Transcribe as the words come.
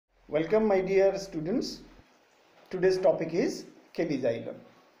Welcome my dear students. Today's topic is Callixylon.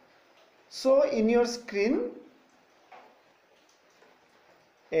 So in your screen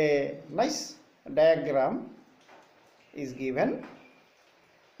a nice diagram is given.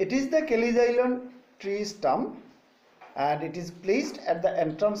 It is the Callixylon tree stump and it is placed at the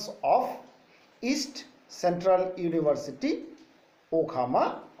entrance of East Central University,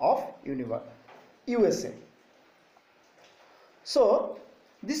 Oklahoma of USA. So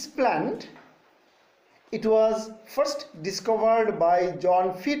this plant, it was first discovered by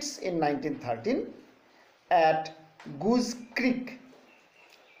John Fitz in 1913 at Goose Creek,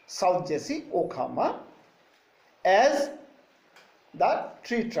 South Jersey, Oklahoma, as the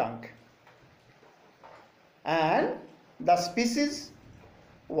tree trunk, and the species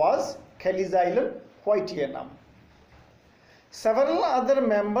was Callixylon whiteyanum. Several other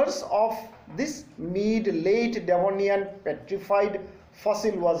members of this mid-late Devonian petrified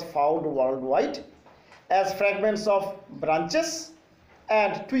fossil was found worldwide as fragments of branches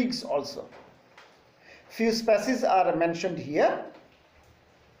and twigs also. Few species are mentioned here.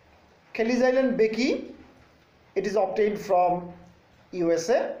 Callixylon beckii, it is obtained from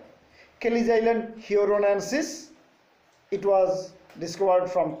USA. Callixylon huronensis, it was discovered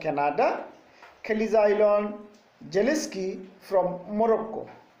from Canada. Callixylon jeleski from Morocco.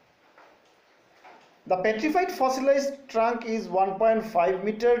 The petrified fossilized trunk is 1.5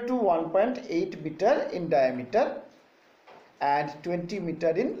 meter to 1.8 meter in diameter and 20 meter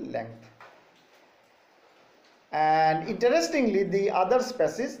in length. And interestingly, the other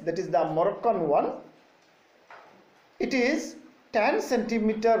species, that is the Moroccan one, it is 10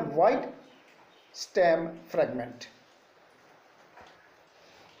 centimeter wide stem fragment.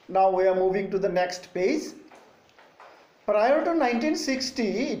 Now we are moving to the next page. Prior to 1960,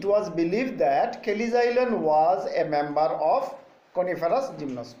 it was believed that Callixylon was a member of coniferous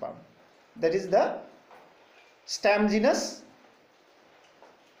gymnosperm. That is the stem genus.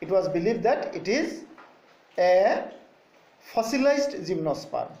 It was believed that it is a fossilized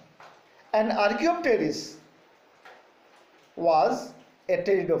gymnosperm. And Archaeopteris was a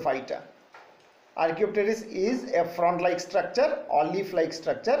pteridophyta. Archaeopteris is a front-like structure or leaf-like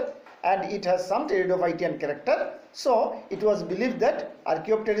structure, and it has some pteridophytian character. So it was believed that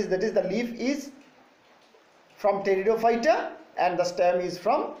Archaeopteris, that is the leaf, is from pteridophyta and the stem is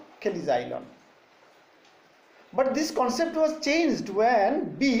from Callixylon. But this concept was changed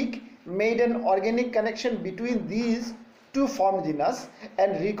when Beek made an organic connection between these two form genus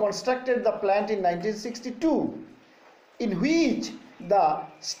and reconstructed the plant in 1962, in which the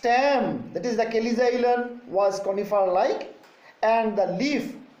stem, that is the Callixylon, was conifer-like and the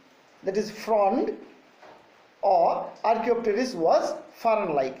leaf, that is frond or Archaeopteris, was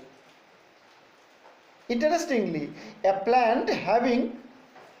fern-like. Interestingly, a plant having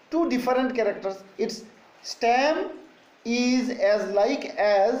two different characters, its stem is as like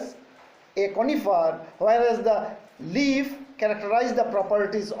as a conifer, whereas the leaf characterize the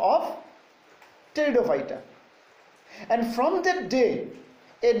properties of pteridophyta. And from that day,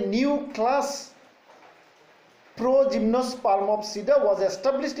 a new class, Progymnosperm was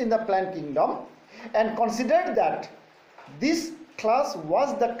established in the plant kingdom, and considered that this class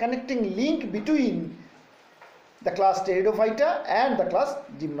was the connecting link between the class pteridophyta and the class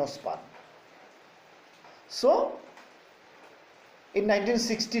gymnosperm. So in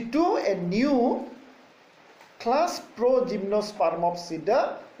 1962, a new class Progymnosperm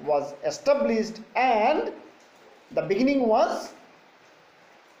was established, and the beginning was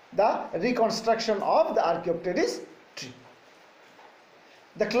the reconstruction of the Archaeopteris tree.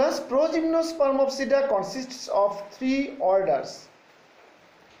 The class Progymnosperm consists of three orders: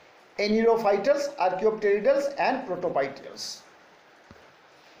 Aneurophytals, Archaeopteridals and Protophytals.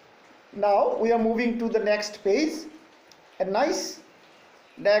 Now we are moving to the next page. A nice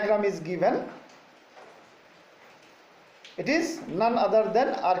diagram is given. It is none other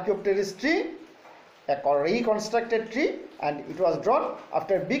than Archaeopteris tree, a reconstructed tree, and it was drawn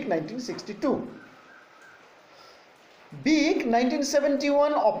after Beek 1962. Beek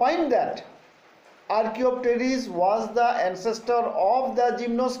 1971 opined that Archaeopteris was the ancestor of the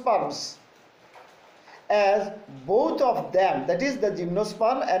gymnosperms, as both of them, that is the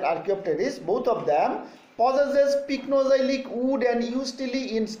gymnosperm and Archaeopteris, both of them possesses pycnoxylic wood and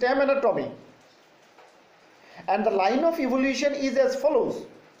ustili in stem anatomy. And the line of evolution is as follows.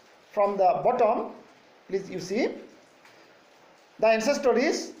 From the bottom, please you see, the ancestor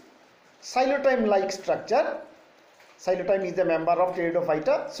is xylem-like structure. Xylem is a member of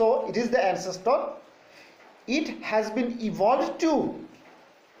pteridophyta, so it is the ancestor. It has been evolved to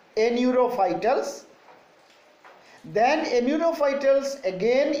Aneurophytals Then Aneurophytals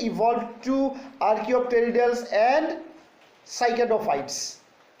again evolved to Archaeopteridales and Cycadophytes.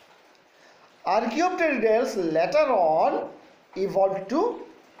 Archaeopteridales later on evolved to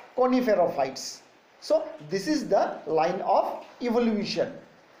Coniferophytes. So this is the line of evolution.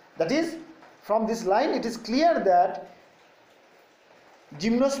 That is, from this line it is clear that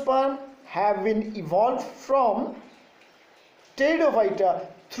gymnosperm have been evolved from Pteridophyta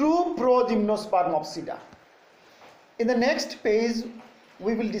through Progymnospermopsida. In the next page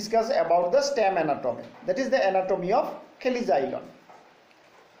we will discuss about the stem anatomy. That is the anatomy of Callixylon.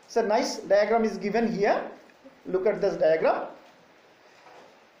 So nice diagram is given here. Look at this diagram.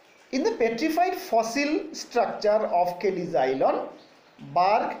 In the petrified fossil structure of Callixylon,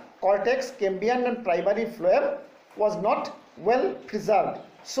 bark, cortex, cambium and primary phloem was not well preserved.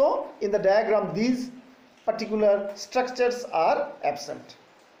 So in the diagram these particular structures are absent.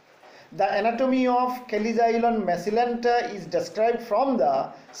 The anatomy of Callixylon macillenta is described from the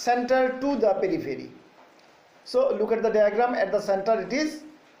center to the periphery. So look at the diagram. At the center it is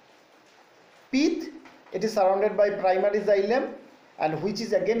pith. It is surrounded by primary xylem, and which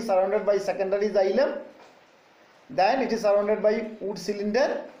is again surrounded by secondary xylem. Then it is surrounded by wood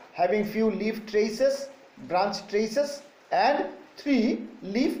cylinder having few leaf traces, branch traces and 3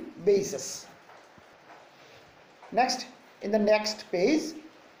 leaf bases. Next, in the next page,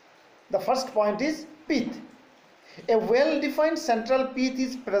 the first point is pith. A well-defined central pith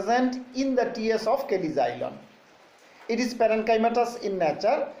is present in the TS of Callixylon. It is parenchymatous in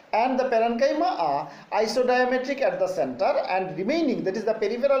nature, and the parenchyma are isodiametric at the center, and remaining, that is the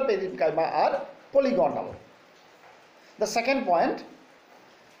peripheral parenchyma, are polygonal. The second point,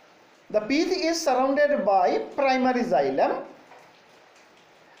 the pith is surrounded by primary xylem,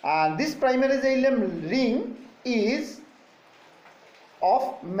 and this primary xylem ring is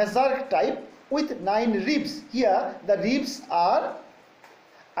of Mazark type with 9 ribs. Here the ribs are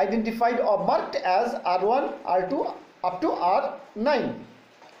identified or marked as R1, R2 up to R9.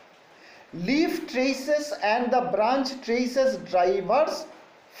 Leaf traces and the branch traces diverge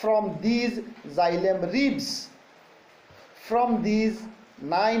from these xylem ribs. From these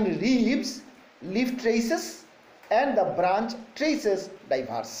 9 ribs, leaf traces and the branch traces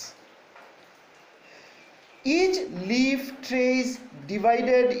diverge. Each leaf trace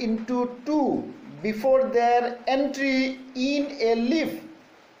divided into 2 before their entry in a leaf,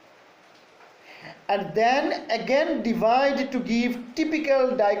 and then again divide to give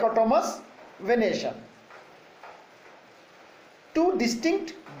typical dichotomous venation. 2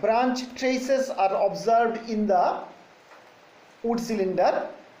 distinct branch traces are observed in the wood cylinder.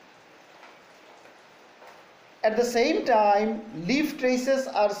 At the same time, leaf traces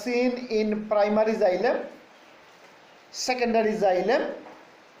are seen in primary xylem, secondary xylem,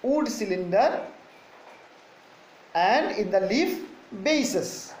 wood cylinder and in the leaf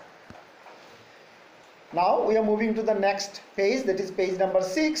bases. Now we are moving to the next page, that is page number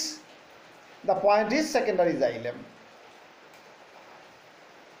 6. The point is secondary xylem.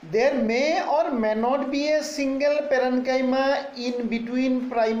 There may or may not be a single parenchyma in between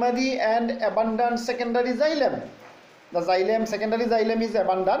primary and abundant secondary xylem. The xylem, secondary xylem is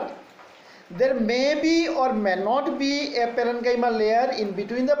abundant. There may be or may not be a parenchyma layer in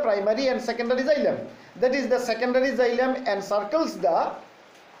between the primary and secondary xylem. That is, the secondary xylem encircles the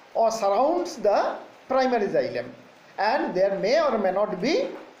or surrounds the primary xylem, and there may or may not be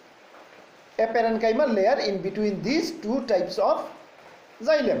a parenchyma layer in between these 2 types of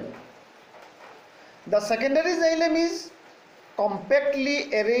xylem. The secondary xylem is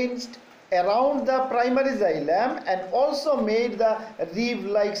compactly arranged around the primary xylem and also made the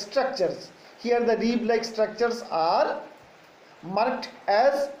rib-like structures. Here the rib-like structures are marked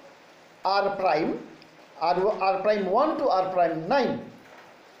as R prime, R prime 1 to R prime 9.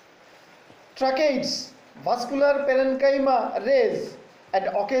 Tracheids, vascular parenchyma rays, and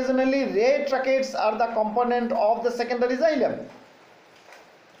occasionally ray tracheids are the component of the secondary xylem.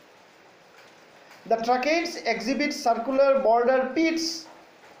 The tracheids exhibit circular border pits.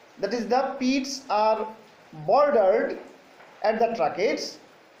 That is, the pits are bordered at the tracheids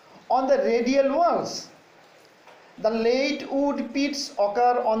on the radial walls. The late wood pits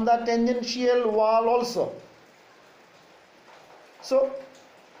occur on the tangential wall also. So,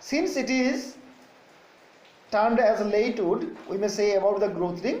 since it is termed as late wood, we may say about the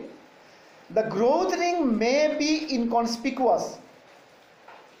growth ring. The growth ring may be inconspicuous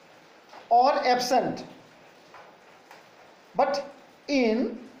or absent, but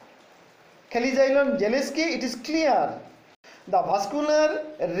in Callixylon geleski it is clear. The vascular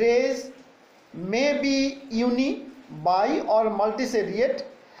rays may be uni, bi or multiseriate,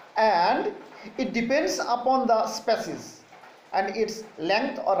 and it depends upon the species, and its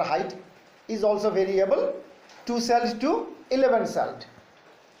length or height is also variable, 2-celled to 11-celled.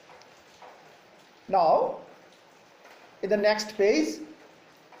 Now in the next page,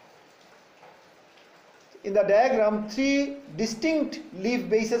 in the diagram, 3 distinct leaf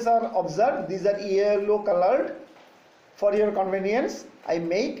bases are observed. These are yellow colored. For your convenience, I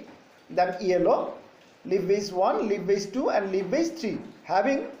make them yellow. Leaf base 1, leaf base 2 and leaf base 3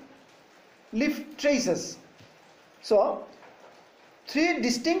 having leaf traces. So 3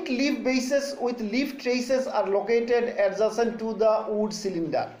 distinct leaf bases with leaf traces are located adjacent to the wood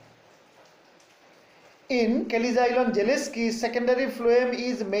cylinder. In Callixylon geleski, secondary phloem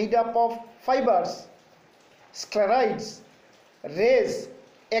is made up of fibers, sclerites, rays,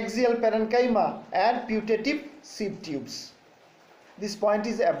 axial parenchyma and putative seed tubes. This point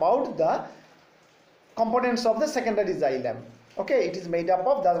is about the components of the secondary xylem. Okay, it is made up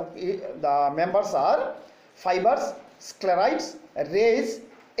of the members are fibers, sclerites, rays,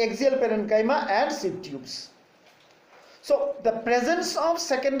 axial parenchyma and seed tubes. So the presence of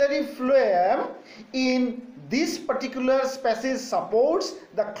secondary phloem in this particular species supports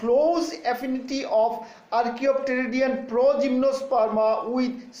the close affinity of Archaeopteridian Progymnosperm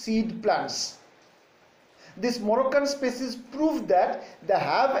with seed plants. This Moroccan species prove that they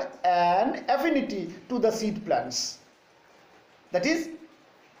have an affinity to the seed plants. That is,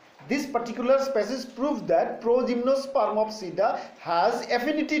 this particular species proves that Progymnosperm has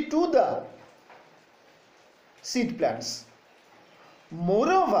affinity to the seed plants.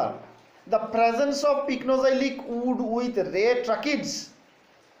 Moreover, the presence of pycnoxylic wood with ray tracheids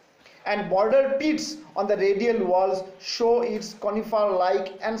and bordered pits on the radial walls show its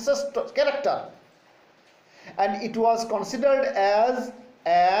conifer-like ancestor character, and it was considered as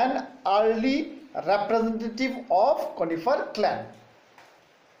an early representative of conifer clan.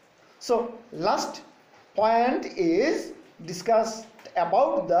 So last point is discussed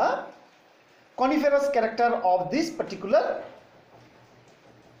about the coniferous character of this particular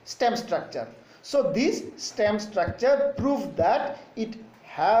stem structure. So this stem structure proves that it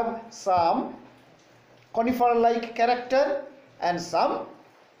have some conifer-like character and some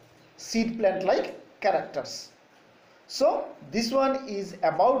seed plant-like characters. So this one is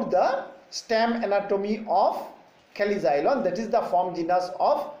about the stem anatomy of Callixylon, that is the form genus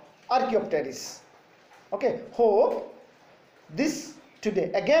of Archaeopteris. Okay, hope this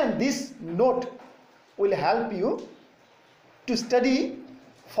today, again this note will help you to study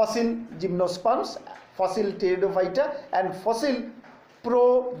fossil gymnosperms, fossil pteridophyta and fossil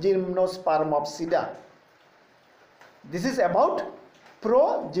Progymnosperm. This is about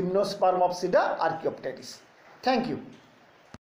Progymnosperm Archaeopteris. Thank you.